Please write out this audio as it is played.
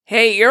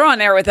Hey, you're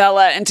on air with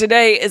Ella, and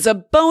today is a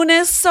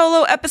bonus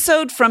solo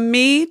episode from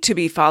me to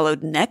be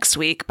followed next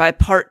week by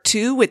part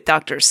 2 with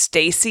Dr.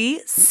 Stacy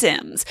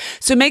Sims.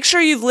 So make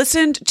sure you've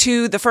listened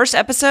to the first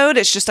episode.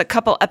 It's just a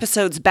couple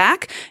episodes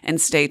back,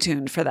 and stay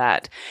tuned for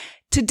that.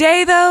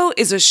 Today, though,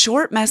 is a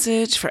short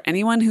message for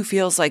anyone who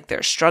feels like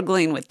they're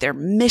struggling with their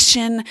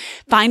mission,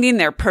 finding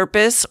their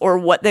purpose, or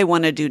what they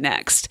want to do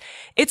next.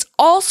 It's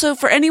also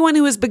for anyone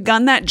who has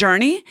begun that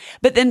journey,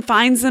 but then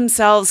finds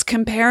themselves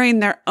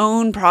comparing their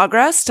own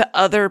progress to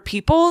other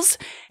people's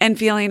and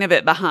feeling a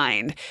bit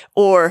behind,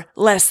 or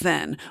less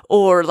than,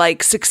 or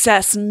like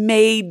success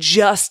may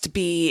just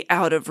be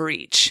out of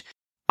reach.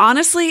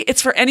 Honestly,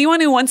 it's for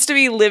anyone who wants to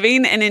be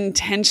living an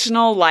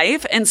intentional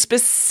life and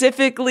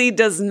specifically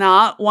does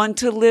not want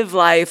to live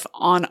life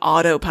on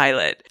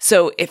autopilot.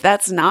 So if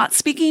that's not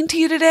speaking to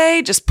you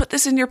today, just put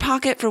this in your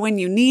pocket for when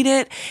you need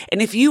it.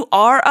 And if you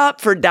are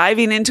up for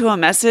diving into a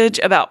message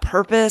about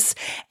purpose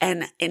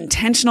and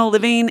intentional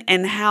living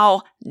and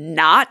how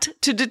not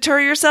to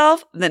deter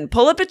yourself, then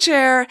pull up a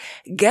chair,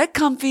 get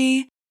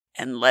comfy,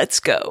 and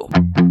let's go.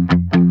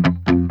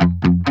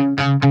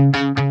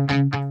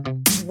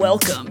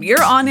 Welcome.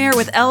 You're on air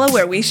with Ella,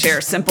 where we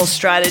share simple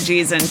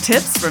strategies and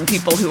tips from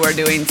people who are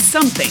doing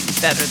something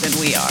better than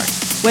we are.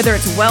 Whether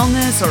it's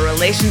wellness or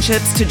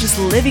relationships, to just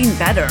living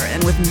better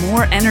and with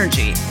more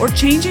energy, or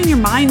changing your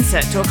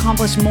mindset to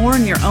accomplish more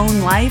in your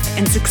own life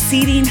and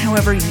succeeding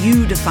however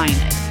you define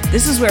it.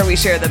 This is where we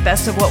share the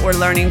best of what we're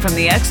learning from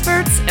the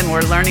experts, and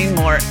we're learning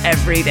more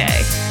every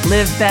day.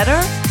 Live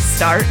better.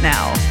 Start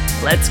now.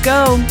 Let's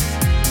go.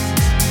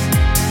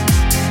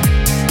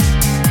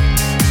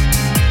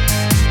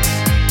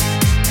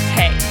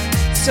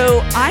 So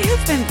I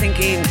have been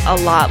thinking a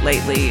lot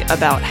lately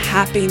about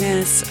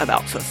happiness,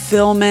 about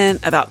fulfillment,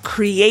 about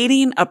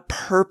creating a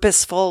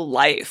purposeful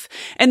life.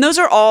 And those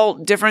are all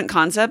different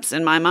concepts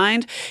in my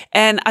mind.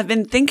 And I've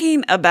been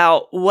thinking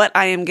about what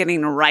I am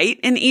getting right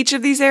in each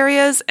of these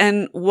areas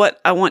and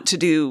what I want to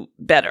do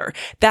better.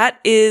 That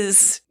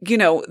is,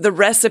 the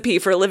recipe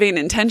for living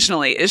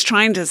intentionally is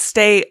trying to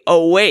stay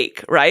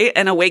awake, right?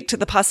 And awake to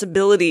the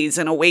possibilities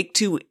and awake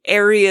to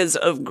areas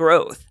of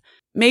growth.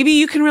 Maybe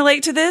you can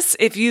relate to this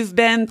if you've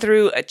been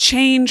through a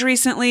change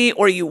recently,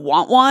 or you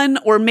want one,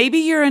 or maybe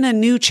you're in a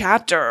new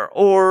chapter,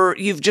 or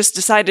you've just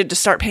decided to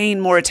start paying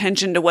more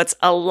attention to what's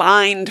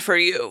aligned for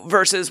you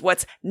versus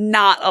what's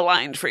not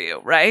aligned for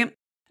you, right?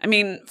 I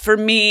mean, for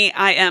me,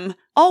 I am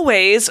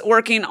always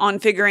working on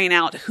figuring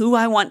out who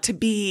I want to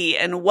be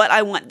and what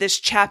I want this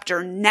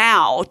chapter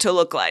now to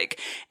look like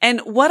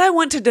and what I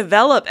want to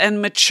develop and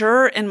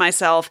mature in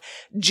myself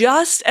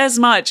just as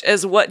much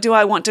as what do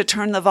I want to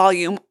turn the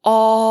volume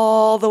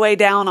all the way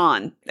down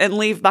on and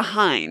leave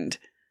behind.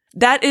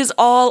 That is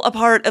all a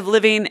part of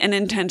living an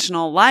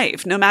intentional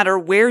life, no matter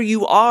where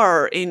you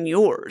are in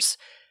yours.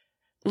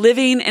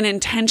 Living an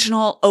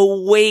intentional,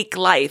 awake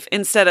life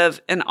instead of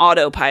an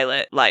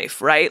autopilot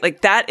life, right? Like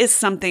that is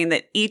something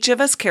that each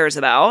of us cares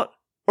about,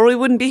 or we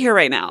wouldn't be here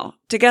right now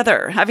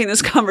together having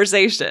this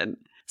conversation.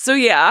 So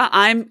yeah,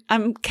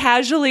 I'm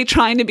casually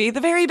trying to be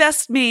the very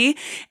best me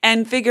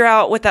and figure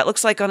out what that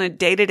looks like on a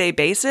day-to-day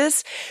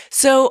basis.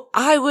 So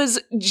I was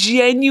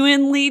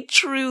genuinely,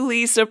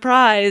 truly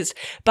surprised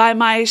by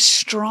my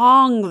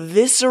strong,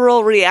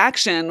 visceral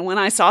reaction when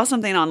I saw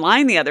something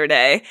online the other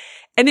day.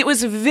 And it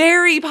was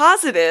very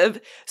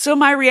positive, so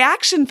my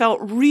reaction felt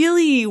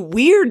really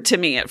weird to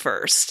me at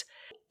first.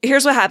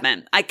 Here's what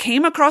happened. I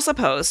came across a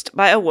post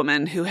by a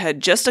woman who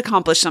had just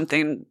accomplished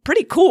something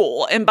pretty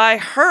cool, and by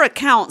her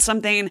account,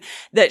 something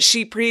that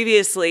she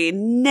previously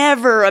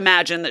never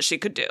imagined that she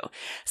could do.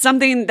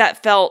 Something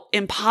that felt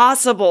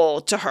impossible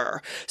to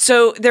her.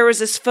 So there was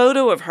this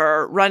photo of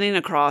her running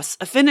across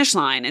a finish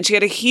line, and she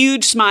had a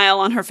huge smile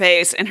on her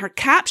face, and her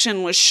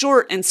caption was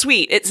short and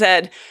sweet. It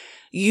said,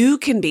 "You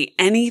can be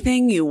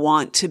anything you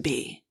want to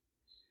be."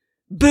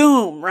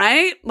 Boom,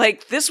 right?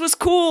 Like this was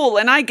cool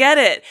and I get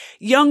it.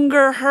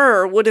 Younger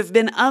her would have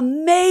been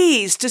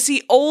amazed to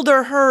see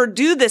older her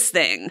do this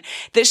thing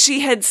that she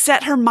had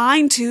set her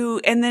mind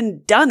to and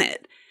then done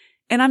it.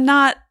 And I'm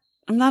not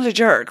a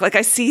jerk. Like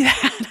I see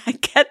that. I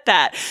get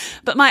that.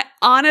 But my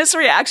honest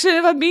reaction,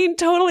 if I'm being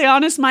totally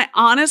honest, my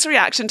honest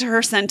reaction to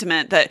her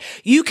sentiment that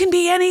you can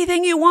be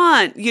anything you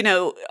want,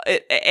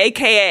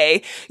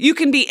 AKA you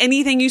can be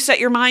anything you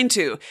set your mind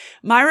to.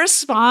 My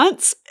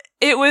response,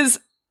 it was,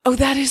 oh,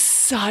 that is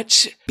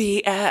such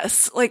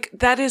BS. Like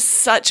that is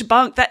such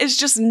bunk. That is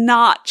just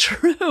not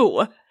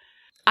true.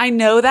 I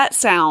know that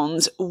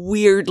sounds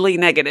weirdly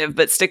negative,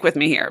 but stick with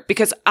me here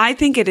because I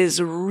think it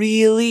is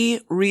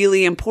really,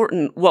 really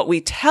important what we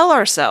tell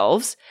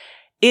ourselves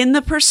in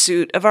the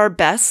pursuit of our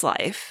best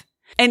life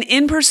and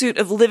in pursuit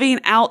of living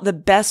out the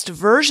best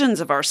versions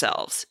of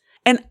ourselves.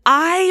 And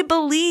I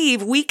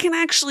believe we can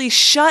actually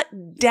shut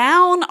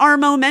down our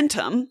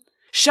momentum,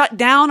 shut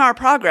down our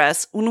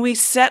progress when we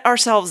set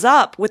ourselves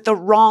up with the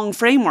wrong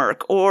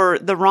framework or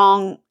the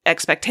wrong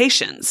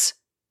expectations.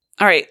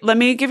 All right, let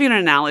me give you an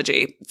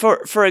analogy.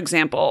 For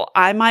example,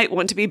 I might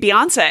want to be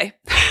Beyonce.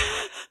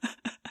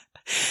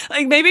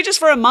 Like maybe just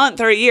for a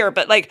month or a year,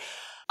 but like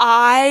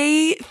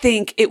I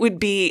think it would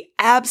be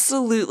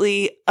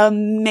absolutely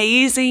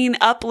amazing,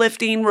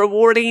 uplifting,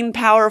 rewarding,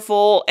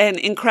 powerful, and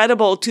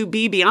incredible to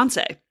be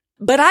Beyonce.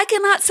 But I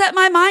cannot set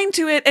my mind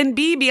to it and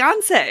be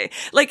Beyonce.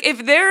 Like,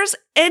 if there's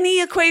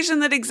any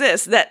equation that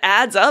exists that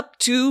adds up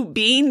to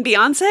being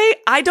Beyonce,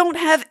 I don't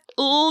have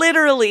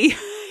literally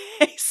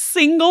a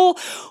single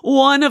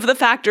one of the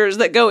factors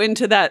that go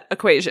into that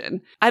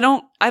equation. I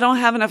don't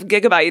have enough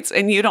gigabytes,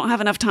 and you don't have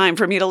enough time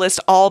for me to list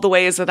all the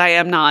ways that I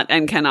am not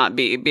and cannot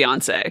be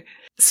Beyonce.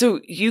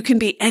 So you can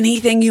be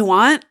anything you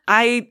want.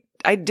 I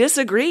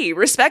disagree.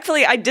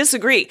 Respectfully, I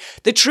disagree.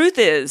 The truth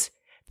is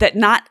that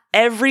not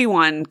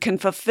everyone can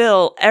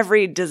fulfill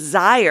every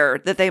desire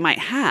that they might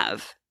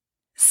have.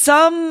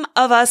 Some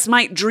of us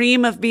might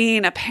dream of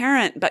being a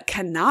parent, but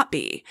cannot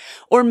be.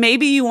 Or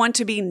maybe you want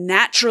to be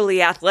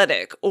naturally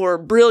athletic or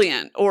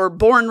brilliant or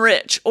born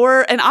rich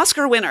or an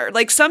Oscar winner.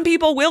 Like some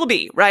people will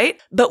be, right?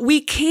 But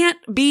we can't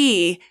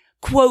be,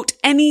 quote,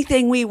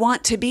 anything we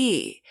want to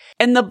be.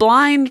 And the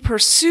blind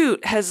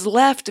pursuit has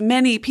left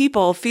many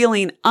people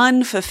feeling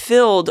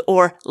unfulfilled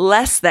or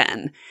less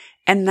than.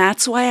 And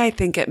that's why I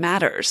think it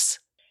matters.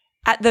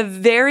 At the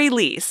very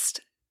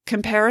least,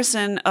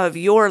 comparison of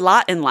your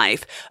lot in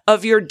life,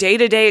 of your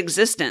day-to-day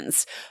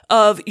existence,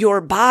 of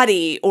your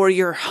body or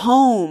your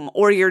home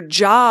or your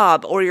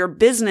job or your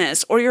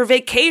business or your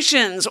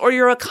vacations or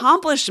your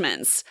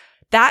accomplishments,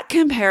 that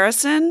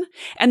comparison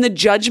and the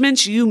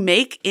judgments you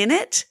make in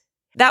it,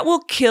 that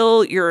will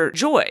kill your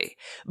joy.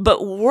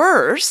 But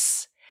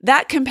worse,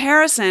 that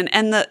comparison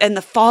and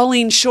the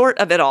falling short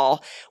of it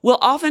all will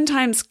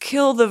oftentimes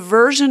kill the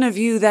version of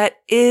you that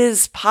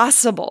is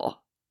possible.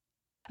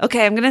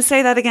 Okay, I'm going to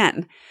say that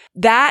again.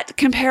 That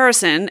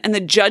comparison and the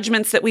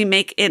judgments that we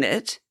make in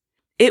it,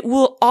 it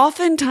will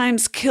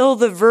oftentimes kill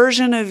the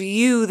version of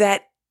you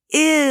that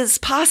is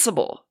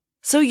possible.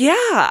 So yeah,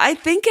 I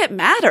think it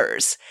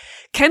matters.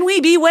 Can we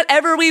be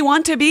whatever we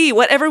want to be,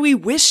 whatever we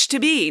wish to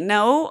be?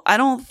 No, I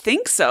don't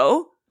think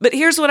so. But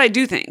here's what I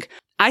do think.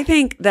 I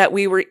think that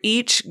we were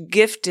each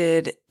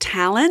gifted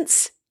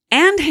talents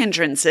and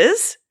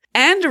hindrances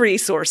and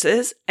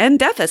resources and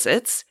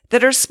deficits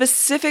that are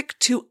specific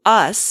to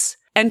us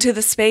and to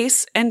the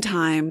space and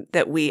time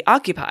that we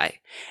occupy.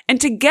 And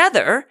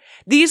together,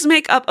 these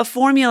make up a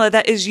formula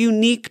that is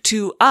unique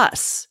to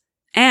us.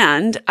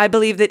 And I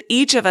believe that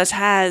each of us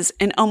has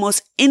an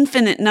almost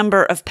infinite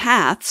number of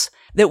paths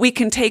that we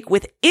can take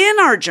within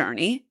our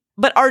journey,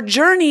 but our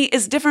journey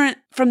is different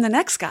from the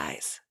next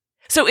guy's.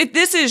 So if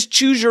this is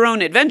choose your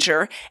own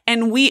adventure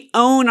and we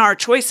own our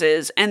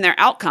choices and their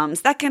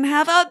outcomes, that can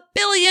have a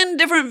billion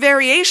different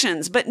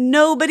variations, but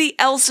nobody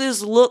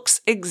else's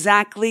looks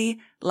exactly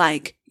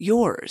like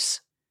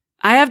yours.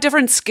 I have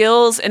different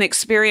skills and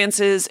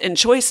experiences and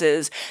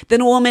choices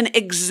than a woman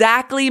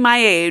exactly my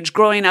age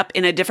growing up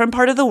in a different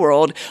part of the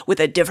world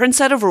with a different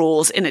set of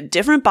rules, in a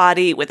different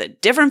body, with a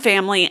different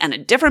family and a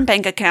different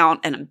bank account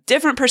and a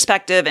different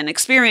perspective and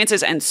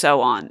experiences and so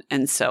on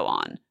and so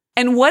on.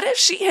 And what if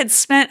she had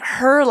spent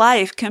her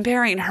life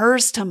comparing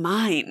hers to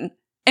mine?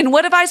 And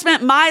what if I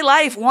spent my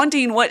life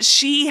wanting what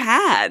she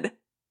had?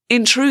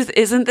 In truth,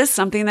 isn't this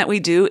something that we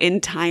do in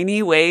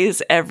tiny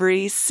ways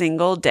every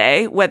single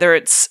day, whether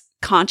it's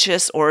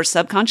conscious or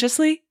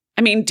subconsciously?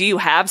 I mean, do you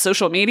have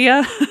social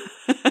media?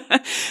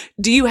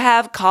 Do you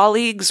have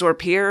colleagues or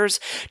peers?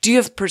 Do you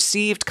have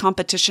perceived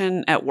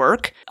competition at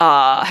work?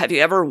 Have you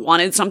ever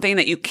wanted something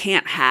that you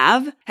can't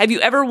have? Have you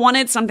ever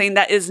wanted something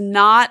that is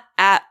not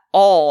at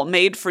all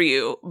made for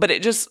you, but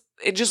it just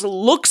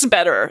looks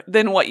better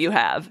than what you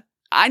have?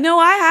 I know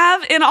I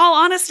have. In all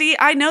honesty,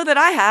 I know that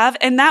I have.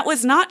 And that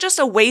was not just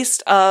a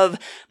waste of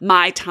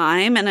my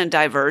time and a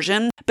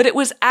diversion, but it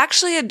was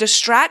actually a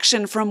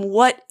distraction from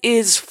what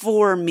is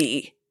for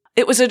me.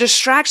 It was a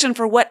distraction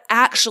for what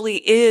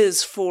actually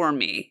is for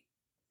me.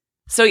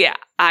 So yeah,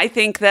 I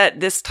think that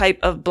this type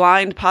of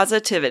blind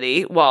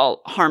positivity,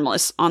 while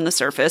harmless on the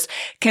surface,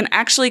 can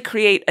actually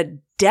create a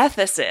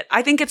deficit.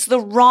 I think it's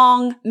the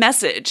wrong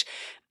message.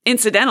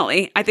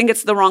 Incidentally, I think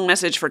it's the wrong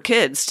message for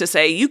kids to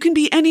say, you can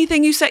be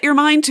anything you set your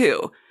mind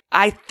to.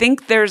 I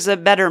think there's a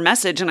better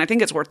message, and I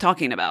think it's worth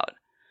talking about.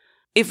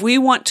 If we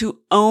want to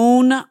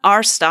own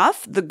our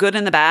stuff, the good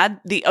and the bad,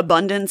 the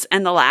abundance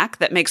and the lack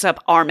that makes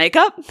up our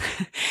makeup,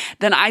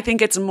 then I think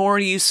it's more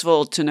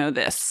useful to know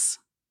this.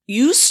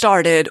 You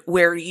started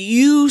where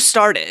you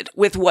started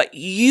with what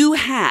you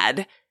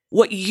had,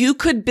 what you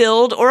could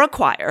build or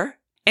acquire,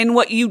 and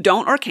what you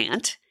don't or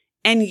can't,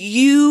 and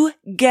you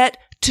get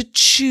to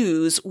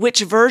choose which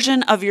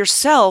version of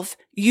yourself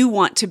you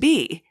want to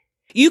be.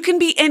 You can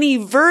be any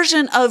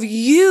version of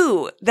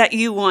you that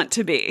you want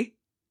to be.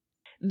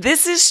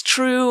 This is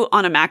true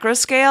on a macro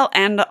scale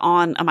and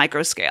on a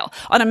micro scale.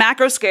 On a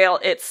macro scale,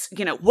 it's,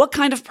 what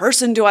kind of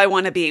person do I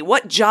want to be?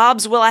 What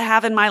jobs will I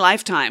have in my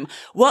lifetime?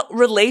 What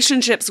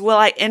relationships will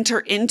I enter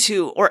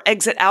into or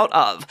exit out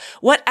of?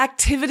 What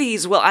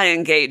activities will I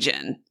engage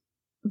in?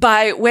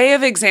 By way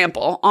of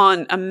example,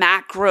 on a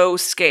macro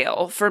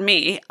scale, for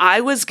me,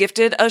 I was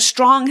gifted a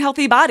strong,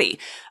 healthy body,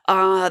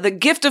 the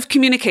gift of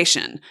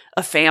communication,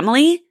 a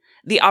family,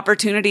 the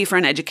opportunity for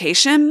an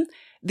education,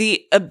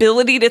 the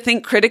ability to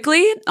think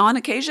critically on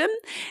occasion,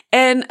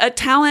 and a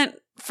talent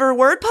for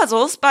word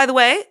puzzles, by the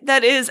way,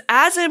 that is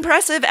as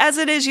impressive as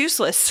it is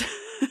useless.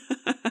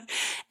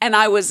 And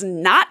I was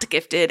not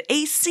gifted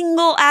a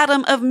single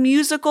atom of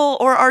musical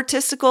or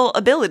artistical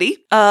ability,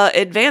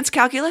 advanced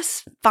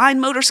calculus, fine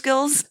motor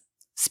skills,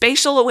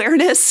 spatial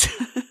awareness,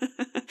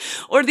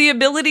 or the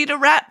ability to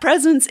wrap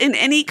presents in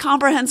any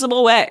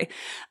comprehensible way.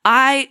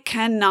 I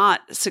cannot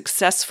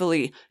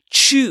successfully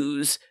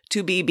choose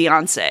to be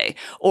Beyonce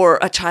or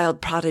a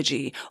child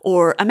prodigy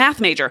or a math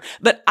major,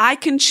 but I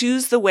can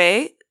choose the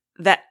way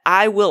that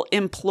I will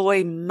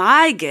employ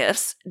my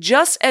gifts,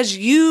 just as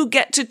you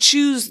get to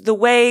choose the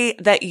way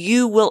that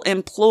you will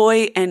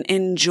employ and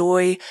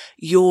enjoy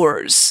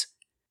yours.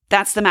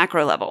 That's the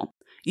macro level.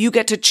 You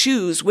get to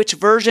choose which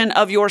version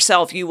of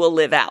yourself you will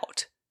live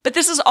out. But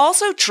this is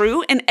also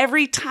true in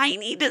every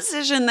tiny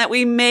decision that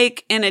we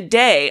make in a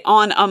day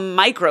on a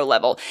micro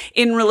level,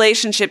 in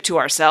relationship to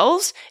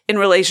ourselves, in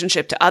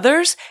relationship to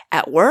others,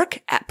 at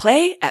work, at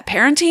play, at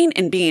parenting,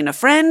 in being a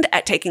friend,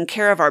 at taking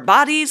care of our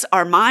bodies,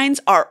 our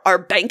minds, our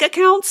bank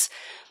accounts.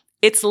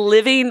 It's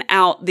living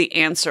out the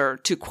answer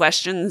to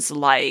questions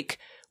like,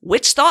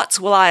 which thoughts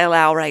will I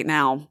allow right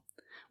now?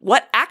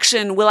 What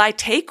action will I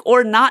take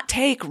or not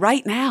take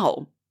right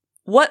now?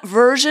 What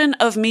version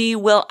of me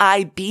will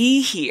I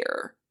be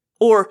here?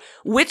 Or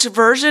which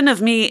version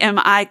of me am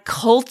I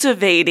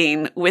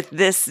cultivating with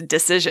this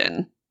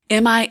decision?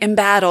 Am I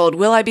embattled?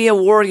 Will I be a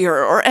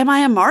warrior? Or am I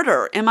a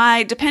martyr? Am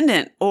I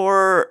dependent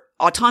or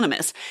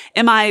autonomous?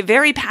 Am I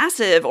very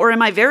passive or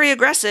am I very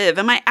aggressive?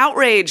 Am I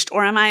outraged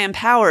or am I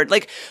empowered?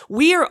 Like,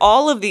 we are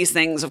all of these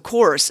things, of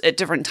course, at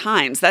different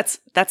times.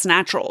 That's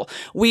natural.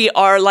 We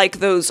are like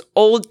those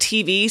old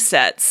TV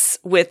sets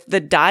with the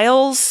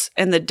dials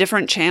and the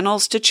different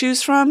channels to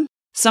choose from.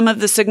 Some of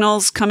the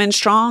signals come in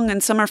strong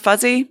and some are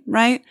fuzzy,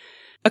 right?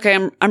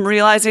 Okay, I'm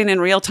realizing in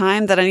real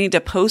time that I need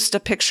to post a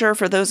picture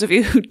for those of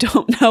you who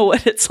don't know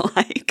what it's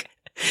like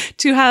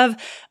to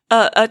have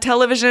a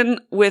television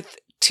with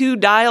two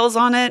dials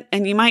on it,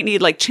 and you might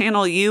need like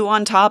channel U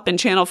on top and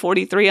channel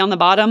 43 on the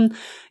bottom.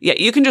 Yeah,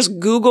 you can just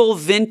Google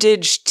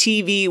vintage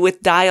TV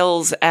with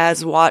dials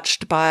as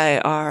watched by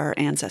our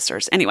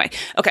ancestors. Anyway,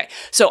 okay,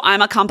 so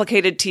I'm a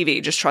complicated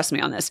TV, just trust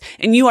me on this.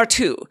 And you are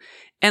too.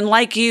 And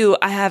like you,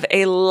 I have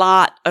a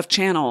lot of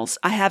channels.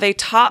 I have a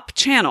top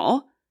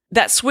channel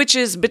that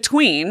switches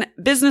between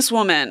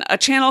businesswoman, a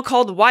channel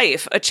called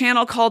wife, a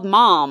channel called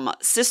mom,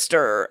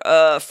 sister,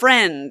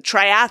 friend,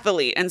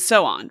 triathlete, and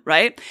so on,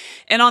 right?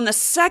 And on the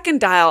second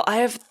dial, I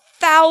have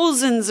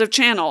thousands of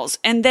channels,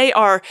 and they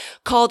are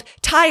called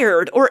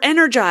tired or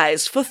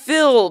energized,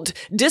 fulfilled,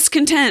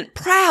 discontent,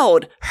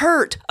 proud,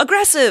 hurt,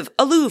 aggressive,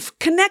 aloof,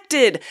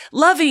 connected,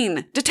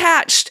 loving,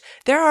 detached.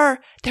 There are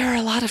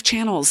a lot of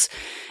channels.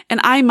 And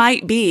I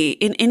might be,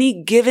 in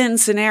any given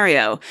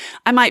scenario,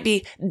 I might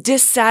be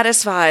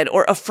dissatisfied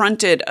or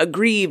affronted,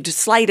 aggrieved,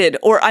 slighted,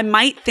 or I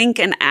might think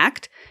and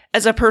act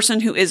as a person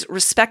who is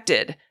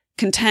respected,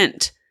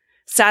 content,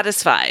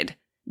 satisfied,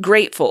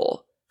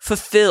 grateful,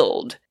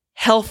 fulfilled,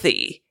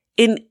 healthy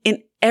in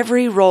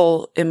every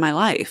role in my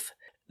life.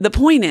 The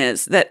point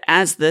is that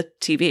as the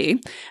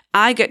TV,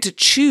 I get to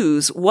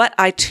choose what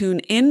I tune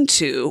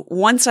into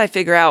once I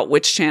figure out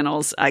which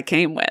channels I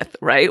came with,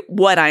 right?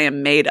 What I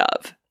am made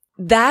of.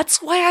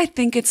 That's why I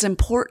think it's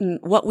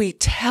important what we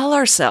tell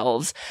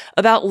ourselves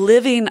about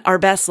living our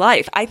best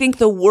life. I think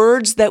the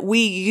words that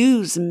we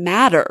use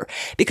matter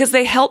because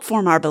they help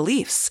form our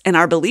beliefs, and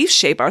our beliefs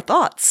shape our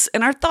thoughts,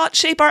 and our thoughts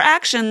shape our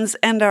actions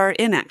and our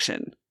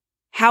inaction.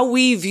 How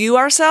we view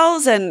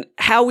ourselves and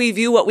how we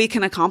view what we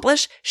can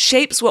accomplish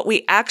shapes what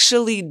we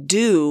actually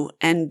do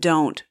and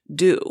don't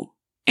do.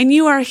 And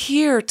you are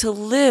here to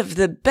live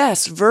the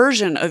best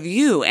version of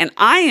you. And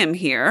I am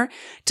here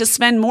to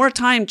spend more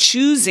time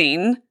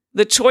choosing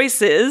the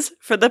choices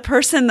for the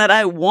person that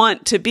I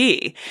want to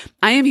be.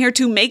 I am here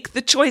to make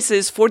the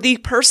choices for the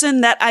person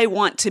that I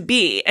want to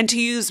be and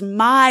to use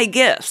my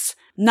gifts,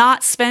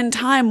 not spend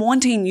time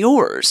wanting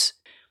yours.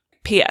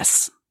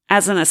 P.S.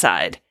 As an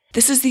aside,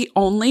 this is the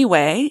only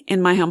way,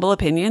 in my humble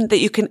opinion, that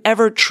you can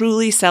ever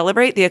truly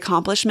celebrate the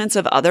accomplishments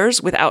of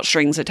others without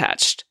strings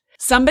attached.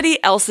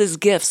 Somebody else's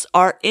gifts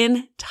are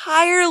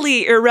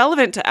entirely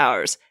irrelevant to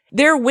ours.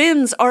 Their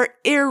wins are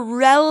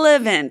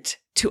irrelevant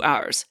to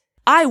ours.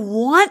 I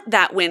want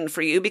that win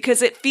for you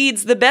because it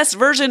feeds the best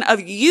version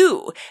of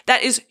you.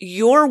 That is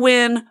your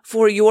win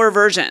for your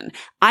version.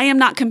 I am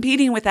not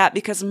competing with that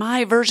because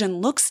my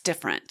version looks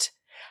different.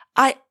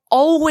 I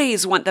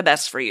always want the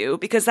best for you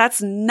because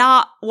that's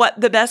not what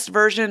the best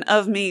version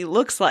of me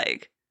looks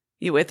like.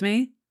 You with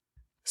me?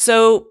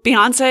 So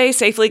Beyonce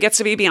safely gets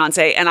to be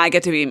Beyonce and I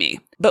get to be me.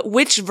 But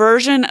which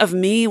version of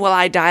me will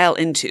I dial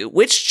into?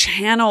 Which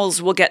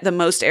channels will get the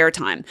most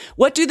airtime?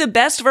 What do the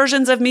best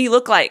versions of me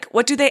look like?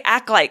 What do they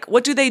act like?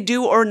 What do they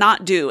do or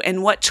not do?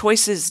 And what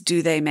choices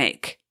do they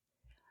make?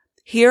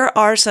 Here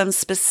are some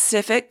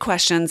specific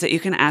questions that you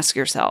can ask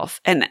yourself.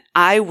 And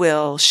I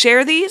will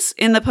share these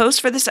in the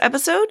post for this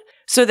episode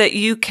so that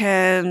you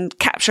can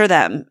capture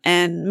them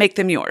and make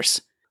them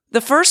yours.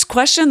 The first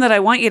question that I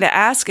want you to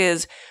ask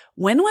is,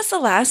 when was the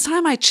last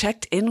time I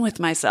checked in with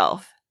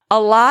myself? A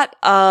lot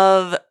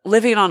of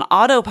living on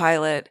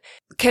autopilot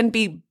can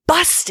be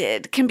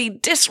busted, can be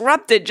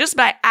disrupted just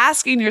by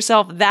asking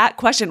yourself that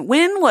question.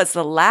 When was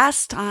the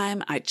last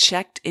time I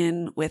checked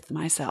in with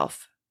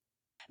myself?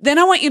 Then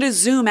I want you to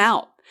zoom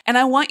out and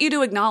I want you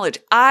to acknowledge,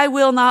 I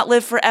will not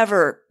live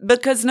forever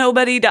because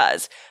nobody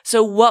does.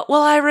 So what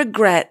will I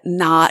regret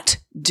not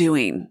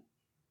doing?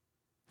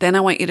 Then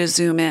I want you to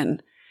zoom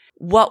in.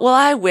 What will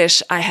I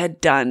wish I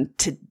had done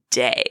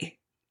today?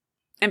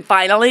 And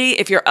finally,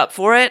 if you're up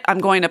for it, I'm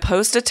going to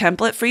post a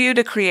template for you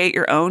to create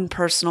your own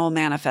personal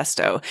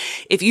manifesto.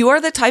 If you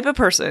are the type of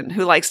person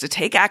who likes to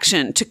take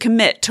action, to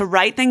commit, to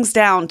write things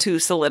down, to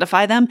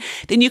solidify them,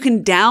 then you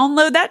can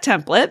download that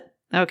template.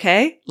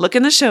 Okay. Look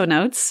in the show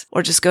notes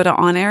or just go to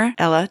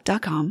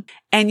onairella.com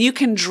and you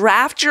can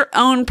draft your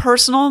own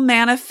personal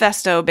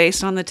manifesto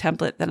based on the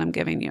template that I'm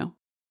giving you.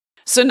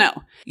 So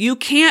no, you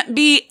can't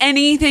be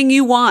anything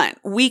you want.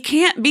 We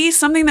can't be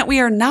something that we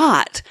are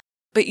not,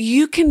 but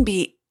you can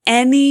be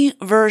any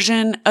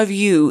version of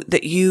you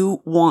that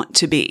you want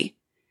to be.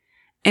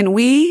 And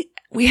we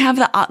have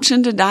the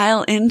option to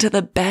dial into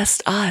the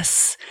best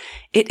us.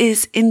 It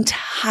is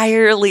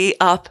entirely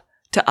up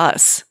to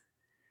us.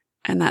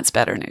 And that's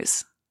better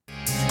news.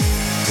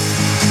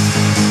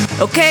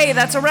 Okay,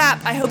 that's a wrap.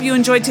 I hope you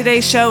enjoyed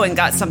today's show and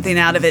got something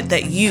out of it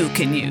that you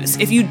can use.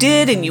 If you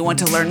did and you want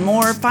to learn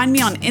more, find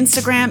me on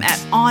Instagram at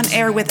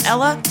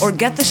OnAirWithElla or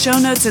get the show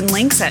notes and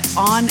links at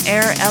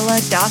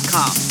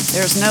OnAirElla.com.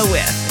 There's no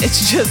with.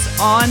 It's just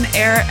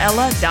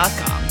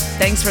OnAirElla.com.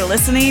 Thanks for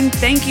listening.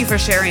 Thank you for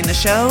sharing the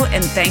show.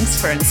 And thanks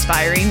for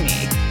inspiring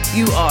me.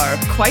 You are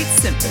quite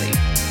simply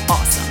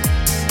awesome.